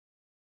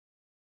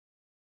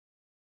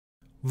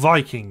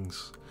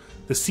Vikings,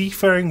 the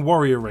seafaring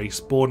warrior race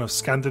born of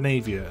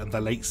Scandinavia in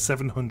the late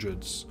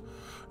 700s.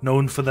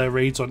 Known for their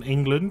raids on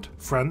England,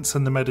 France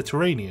and the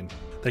Mediterranean,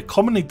 they're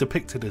commonly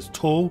depicted as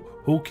tall,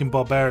 hulking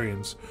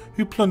barbarians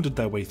who plundered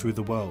their way through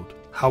the world.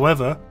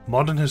 However,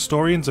 modern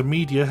historians and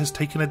media has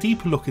taken a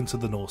deeper look into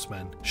the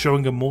Norsemen,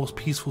 showing a more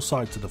peaceful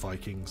side to the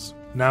Vikings.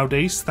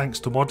 Nowadays, thanks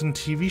to modern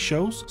TV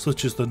shows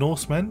such as The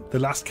Norsemen, The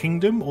Last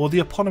Kingdom or the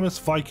eponymous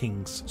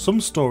Vikings,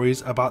 some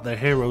stories about their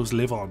heroes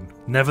live on.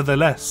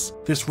 Nevertheless,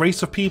 this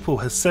race of people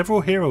has several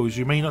heroes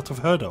you may not have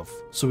heard of,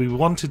 so we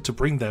wanted to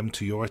bring them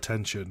to your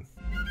attention.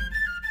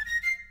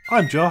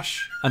 I'm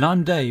Josh. And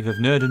I'm Dave of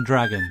Nerd and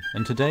Dragon,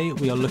 and today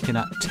we are looking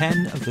at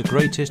 10 of the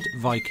greatest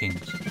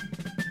Vikings.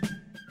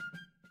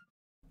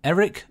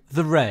 Eric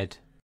the Red.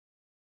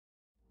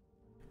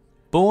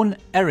 Born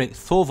Erik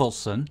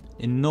Thorvaldsson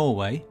in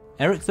Norway,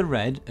 Eric the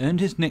Red earned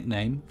his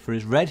nickname for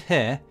his red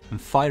hair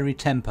and fiery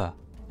temper.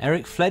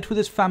 Eric fled with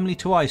his family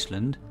to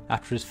Iceland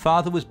after his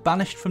father was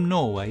banished from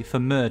Norway for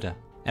murder.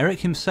 Eric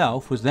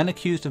himself was then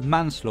accused of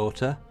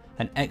manslaughter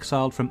and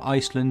exiled from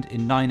Iceland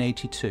in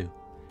 982.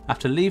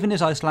 After leaving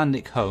his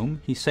Icelandic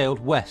home, he sailed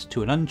west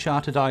to an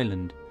uncharted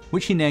island,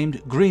 which he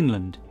named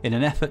Greenland in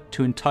an effort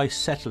to entice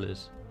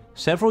settlers.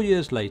 Several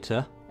years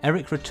later,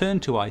 Eric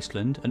returned to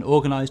Iceland and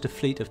organised a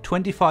fleet of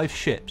 25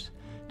 ships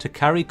to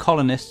carry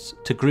colonists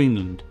to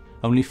Greenland.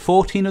 Only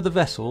 14 of the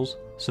vessels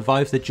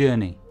survived the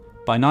journey.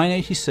 By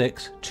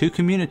 986, 2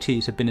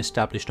 communities had been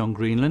established on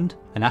Greenland,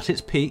 and at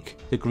its peak,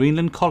 the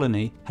Greenland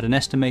colony had an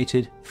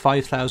estimated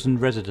 5,000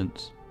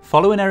 residents.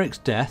 Following Eric's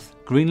death,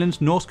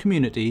 Greenland's Norse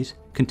communities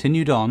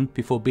continued on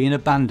before being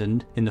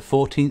abandoned in the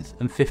 14th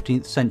and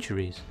 15th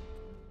centuries.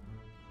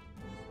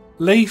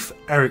 Leif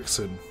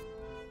Erikson.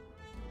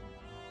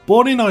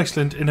 Born in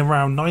Iceland in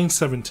around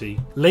 970,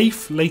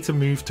 Leif later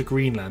moved to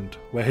Greenland,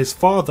 where his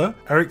father,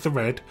 Eric the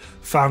Red,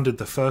 founded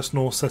the first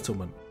Norse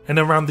settlement. In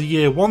around the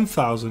year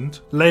 1000,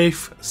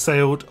 Leif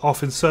sailed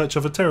off in search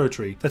of a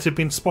territory that had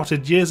been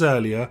spotted years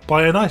earlier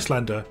by an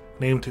Icelander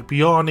named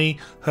Bjarni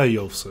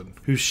Herjolfsson,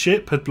 whose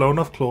ship had blown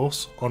off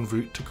course en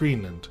route to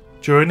Greenland.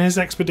 During his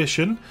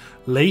expedition,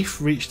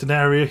 Leif reached an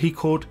area he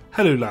called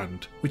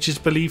Helluland, which is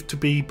believed to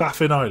be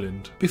Baffin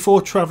Island,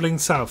 before travelling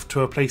south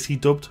to a place he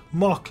dubbed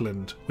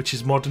Markland, which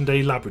is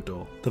modern-day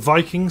Labrador. The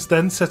Vikings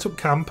then set up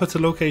camp at a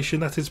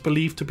location that is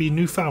believed to be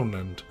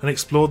Newfoundland and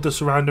explored the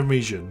surrounding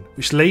region,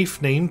 which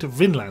Leif named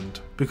Vinland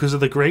because of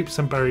the grapes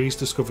and berries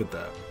discovered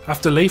there.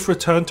 After Leif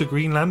returned to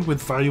Greenland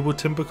with valuable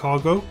timber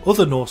cargo,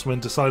 other Norsemen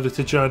decided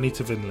to journey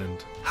to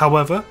Vinland.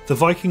 However, the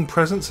Viking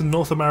presence in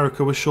North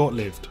America was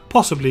short-lived,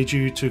 possibly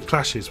due to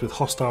clashes with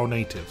hostile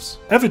natives.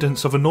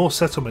 Evidence of a Norse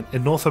settlement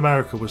in North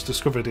America was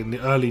discovered in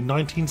the early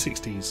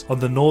 1960s on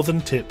the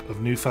northern tip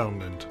of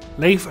Newfoundland.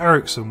 Leif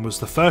Erikson was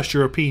the first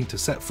European to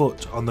set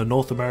foot on the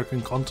North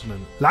American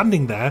continent,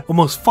 landing there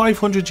almost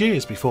 500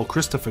 years before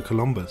Christopher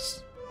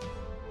Columbus.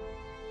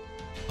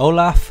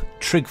 Olaf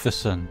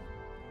Tryggvason.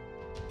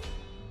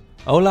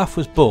 Olaf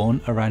was born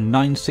around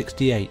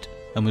 968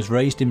 and was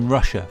raised in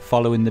Russia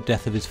following the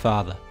death of his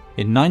father.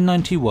 In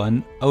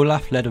 991,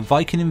 Olaf led a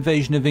Viking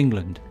invasion of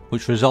England,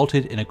 which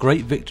resulted in a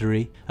great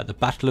victory at the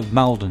Battle of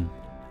Maldon.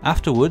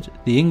 Afterward,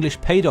 the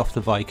English paid off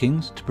the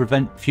Vikings to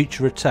prevent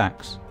future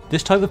attacks.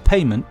 This type of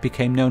payment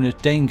became known as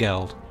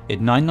Danegeld.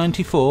 In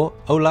 994,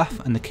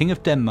 Olaf and the King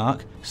of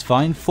Denmark,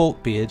 Svein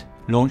Forkbeard,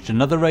 launched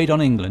another raid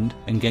on England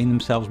and gained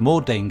themselves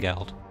more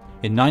Danegeld.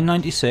 In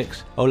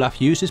 996,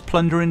 Olaf used his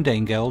plunder in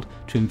Danegeld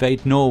to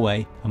invade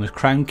Norway and was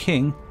crowned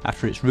king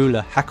after its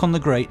ruler Hakon the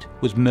Great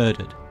was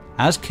murdered.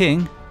 As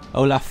king,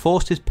 Olaf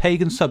forced his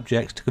pagan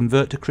subjects to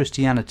convert to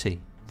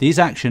Christianity. These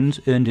actions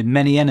earned him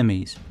many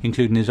enemies,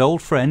 including his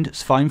old friend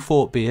Svein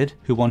Forkbeard,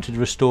 who wanted to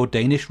restore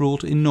Danish rule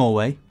in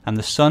Norway, and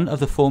the son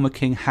of the former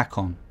king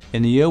Hakon.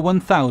 In the year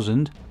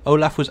 1000,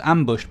 Olaf was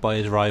ambushed by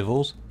his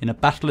rivals in a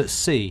battle at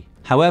sea.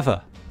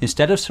 However,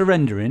 instead of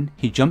surrendering,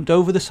 he jumped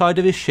over the side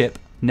of his ship,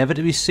 never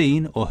to be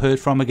seen or heard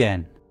from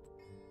again.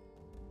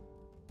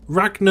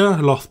 Ragnar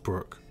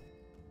Lothbrok.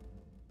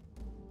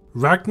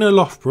 Ragnar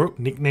Lothbrok,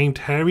 nicknamed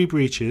Hairy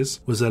Breeches,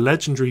 was a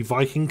legendary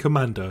Viking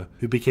commander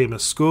who became a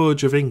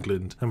scourge of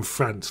England and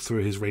France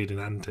through his raiding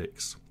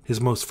antics. His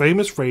most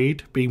famous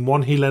raid being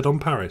one he led on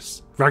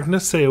Paris. Ragnar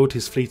sailed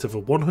his fleet of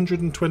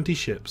 120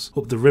 ships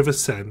up the River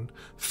Seine,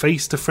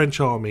 faced the French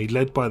army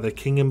led by their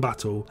king in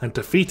battle, and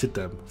defeated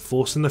them,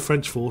 forcing the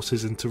French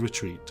forces into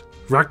retreat.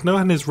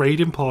 Ragnar and his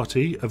raiding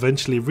party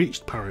eventually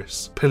reached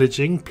Paris,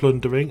 pillaging,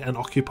 plundering and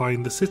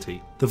occupying the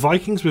city. The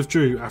Vikings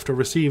withdrew after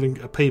receiving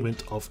a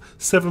payment of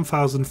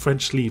 7,000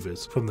 French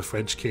livres from the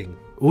French king.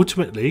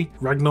 Ultimately,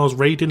 Ragnar's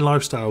raiding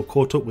lifestyle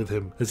caught up with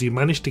him as he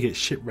managed to get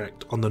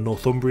shipwrecked on the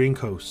Northumbrian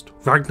coast.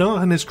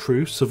 Ragnar and his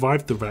crew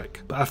survived the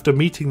wreck, but after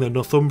meeting the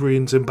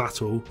Northumbrians in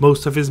battle,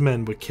 most of his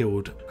men were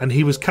killed and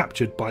he was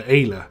captured by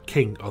Aelle,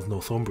 king of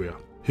Northumbria,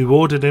 who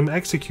ordered him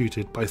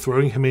executed by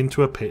throwing him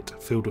into a pit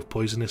filled with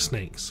poisonous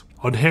snakes.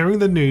 On hearing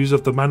the news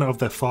of the manner of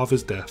their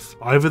father's death,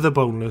 Ivar the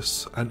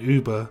Boneless and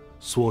Uber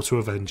swore to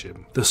avenge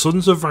him. The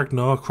sons of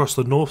Ragnar crossed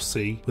the North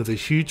Sea with a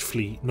huge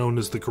fleet known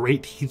as the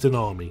Great Heathen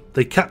Army.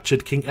 They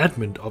captured King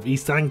Edmund of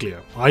East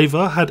Anglia.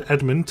 Ivar had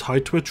Edmund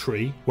tied to a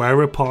tree,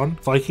 whereupon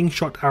Vikings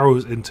shot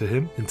arrows into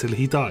him until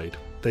he died.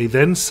 They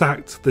then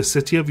sacked the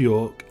city of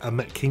York and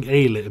met King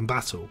Aelle in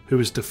battle, who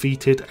was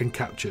defeated and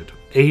captured.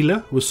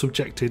 Aelle was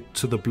subjected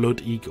to the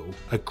Blood Eagle,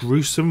 a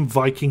gruesome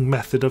Viking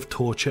method of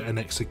torture and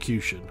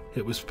execution.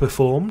 It was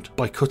performed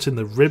by cutting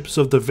the ribs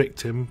of the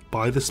victim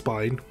by the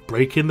spine,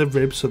 breaking the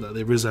ribs so that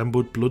they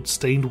resembled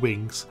blood-stained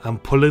wings,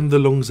 and pulling the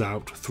lungs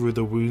out through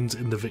the wounds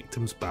in the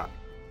victim's back.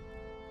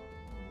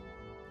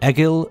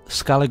 Egil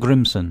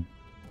Skallagrimsson.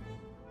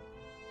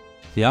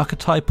 The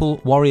archetypal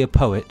warrior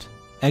poet,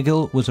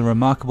 Egil was a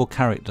remarkable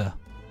character,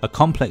 a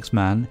complex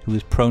man who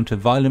was prone to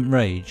violent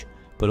rage,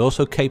 but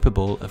also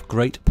capable of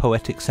great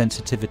poetic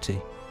sensitivity.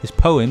 His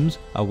poems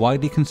are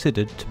widely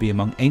considered to be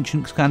among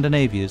ancient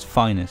Scandinavia's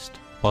finest,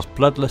 whilst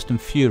bloodlust and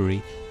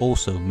fury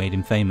also made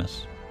him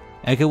famous.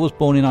 Egil was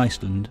born in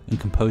Iceland and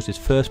composed his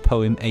first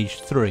poem aged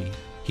 3.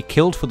 He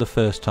killed for the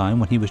first time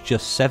when he was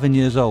just 7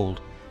 years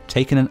old,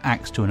 taking an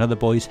axe to another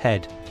boy's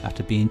head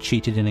after being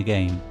cheated in a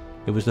game.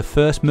 It was the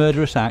first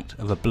murderous act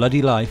of a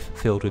bloody life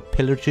filled with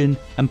pillaging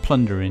and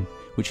plundering,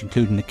 which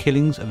included the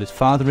killings of his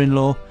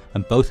father-in-law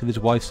and both of his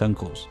wife's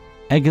uncles.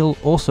 Egil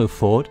also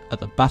fought at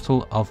the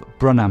Battle of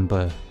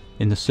Brunanburh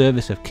in the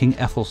service of King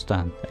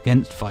Ethelstan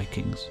against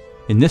Vikings.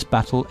 In this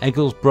battle,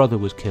 Egil's brother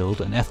was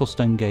killed and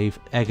Ethelstan gave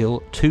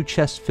Egil 2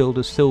 chests filled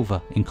with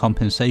silver in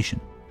compensation.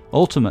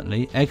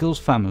 Ultimately, Egil's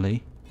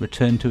family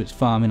returned to its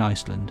farm in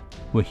Iceland,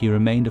 where he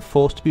remained a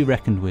force to be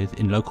reckoned with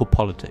in local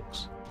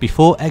politics.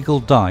 Before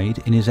Egil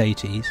died in his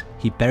 80s,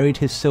 he buried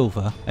his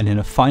silver and in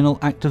a final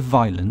act of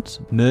violence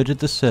murdered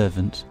the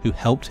servants who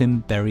helped him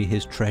bury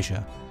his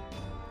treasure.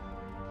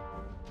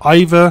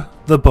 Ivar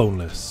the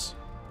Boneless.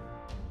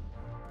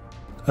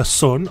 A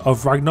son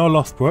of Ragnar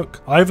Lothbrok,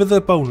 Ivar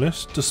the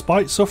Boneless,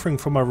 despite suffering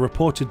from a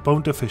reported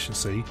bone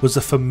deficiency, was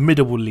a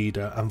formidable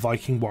leader and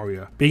Viking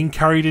warrior, being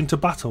carried into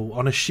battle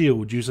on a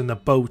shield using a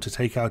bow to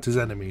take out his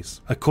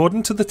enemies.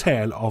 According to the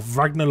tale of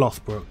Ragnar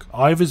Lothbrok,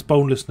 Ivar's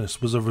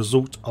bonelessness was a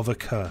result of a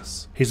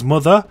curse. His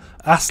mother,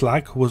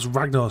 Aslag, was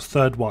Ragnar's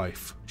 3rd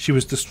wife. She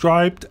was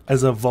described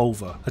as a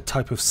Volva, a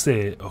type of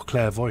seer or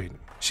clairvoyant.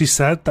 She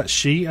said that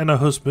she and her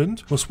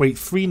husband must wait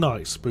 3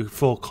 nights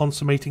before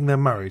consummating their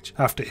marriage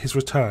after his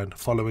return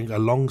following a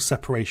long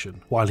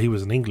separation while he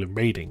was in England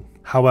raiding.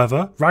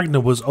 However, Ragnar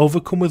was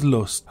overcome with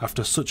lust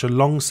after such a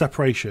long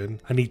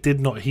separation and he did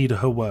not heed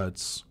her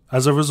words.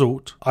 As a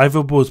result,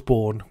 Ivar was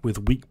born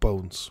with weak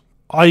bones.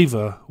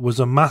 Ivar was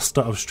a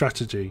master of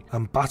strategy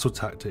and battle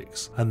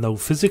tactics, and though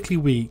physically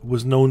weak,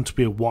 was known to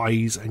be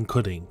wise and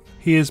cunning.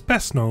 He is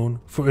best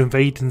known for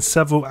invading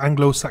several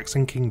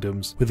Anglo-Saxon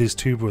kingdoms with his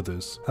 2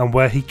 brothers, and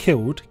where he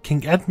killed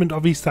King Edmund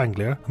of East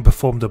Anglia and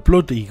performed a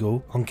Blood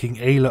Eagle on King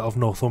Aelle of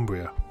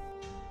Northumbria.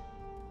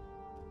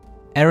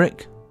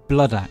 Eric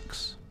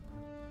Bloodaxe.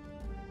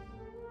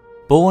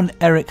 Born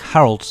Eric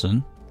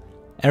Haraldsson,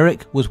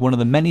 Eric was one of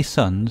the many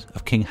sons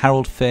of King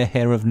Harald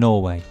Fairhair of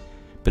Norway,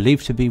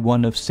 believed to be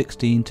one of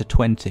 16 to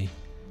 20.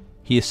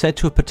 He is said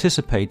to have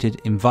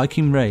participated in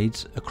Viking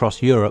raids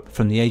across Europe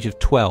from the age of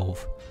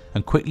 12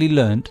 and quickly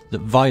learnt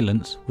that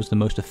violence was the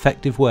most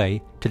effective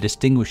way to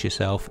distinguish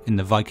yourself in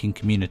the Viking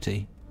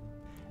community.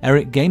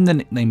 Eric gained the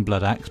nickname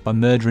Bloodaxe by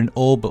murdering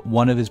all but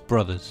one of his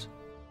brothers.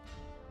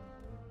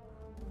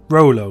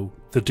 Rollo,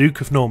 the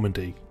Duke of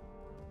Normandy.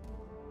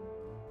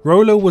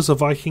 Rollo was a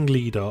Viking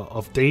leader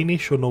of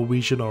Danish or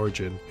Norwegian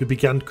origin who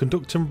began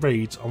conducting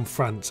raids on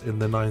France in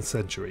the 9th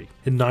century.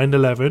 In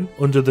 911,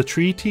 under the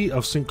Treaty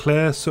of St.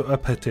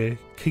 Clair-sur-Epete,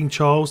 King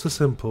Charles the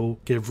Simple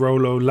gave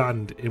Rollo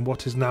land in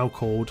what is now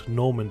called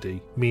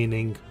Normandy,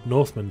 meaning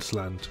Northman's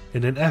land,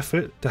 in an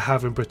effort to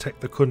have him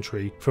protect the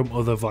country from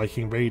other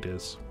Viking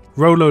raiders.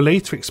 Rollo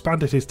later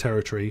expanded his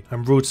territory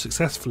and ruled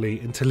successfully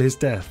until his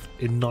death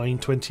in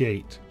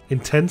 928. In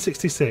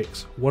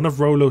 1066, one of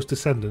Rollo's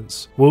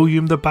descendants,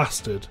 William the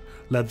Bastard,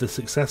 led the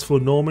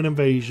successful Norman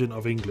invasion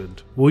of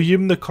England.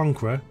 William the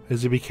Conqueror,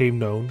 as he became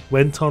known,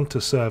 went on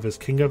to serve as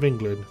King of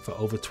England for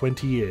over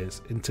 20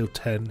 years until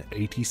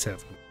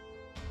 1087.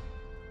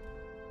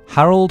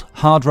 Harald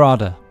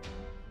Hardrada.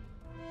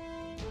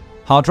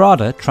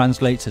 Hardrada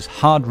translates as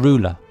hard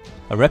ruler,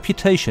 a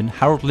reputation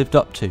Harald lived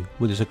up to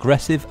with his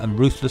aggressive and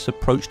ruthless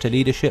approach to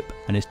leadership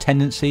and his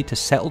tendency to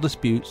settle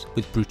disputes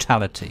with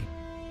brutality.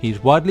 He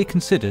is widely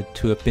considered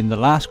to have been the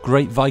last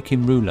great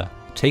Viking ruler,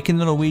 taking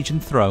the Norwegian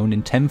throne in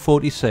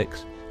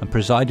 1046 and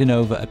presiding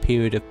over a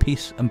period of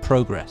peace and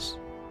progress.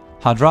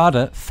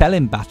 Hardrada fell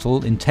in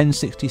battle in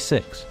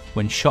 1066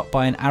 when shot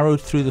by an arrow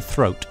through the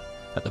throat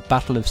at the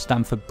Battle of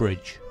Stamford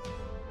Bridge.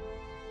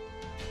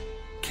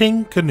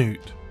 King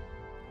Canute.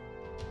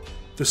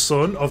 The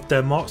son of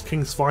Denmark's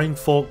King Svein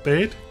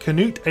Forkbeard,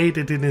 Canute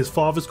aided in his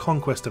father's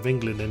conquest of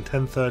England in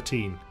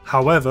 1013.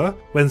 However,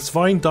 when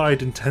Svein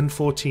died in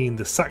 1014,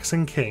 the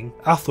Saxon king,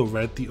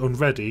 Athelred the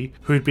Unready,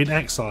 who had been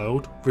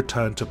exiled,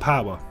 returned to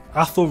power.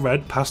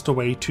 Athelred passed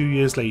away 2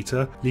 years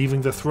later,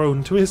 leaving the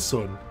throne to his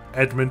son,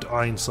 Edmund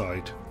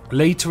Ironside.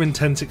 Later in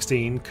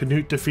 1016,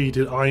 Canute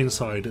defeated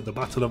Ironside at the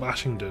Battle of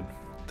Ashington.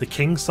 The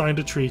king signed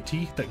a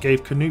treaty that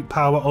gave Canute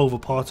power over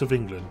part of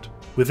England.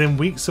 Within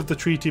weeks of the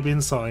treaty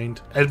being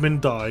signed,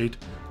 Edmund died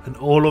and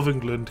all of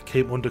England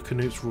came under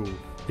Canute's rule.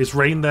 His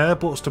reign there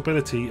brought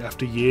stability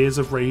after years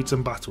of raids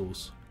and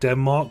battles.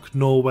 Denmark,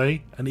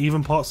 Norway, and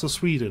even parts of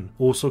Sweden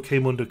also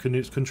came under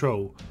Canute's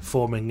control,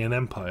 forming an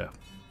empire.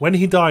 When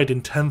he died in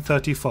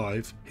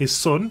 1035, his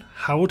son,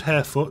 Harold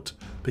Harefoot,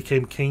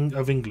 became King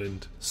of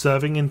England,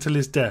 serving until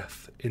his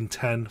death in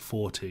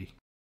 1040.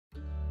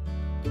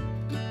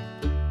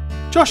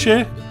 Josh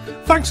here.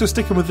 Thanks for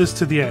sticking with us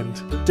to the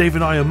end. Dave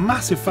and I are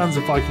massive fans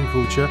of Viking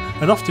culture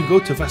and often go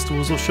to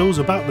festivals or shows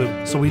about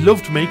them, so we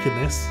loved making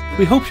this.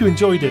 We hope you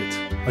enjoyed it.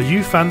 Are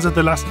you fans of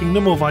The Last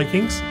Kingdom or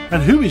Vikings?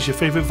 And who is your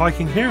favourite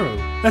Viking hero?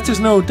 Let us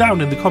know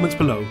down in the comments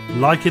below.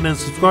 Liking and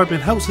subscribing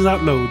helps us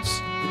out loads.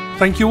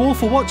 Thank you all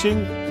for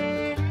watching.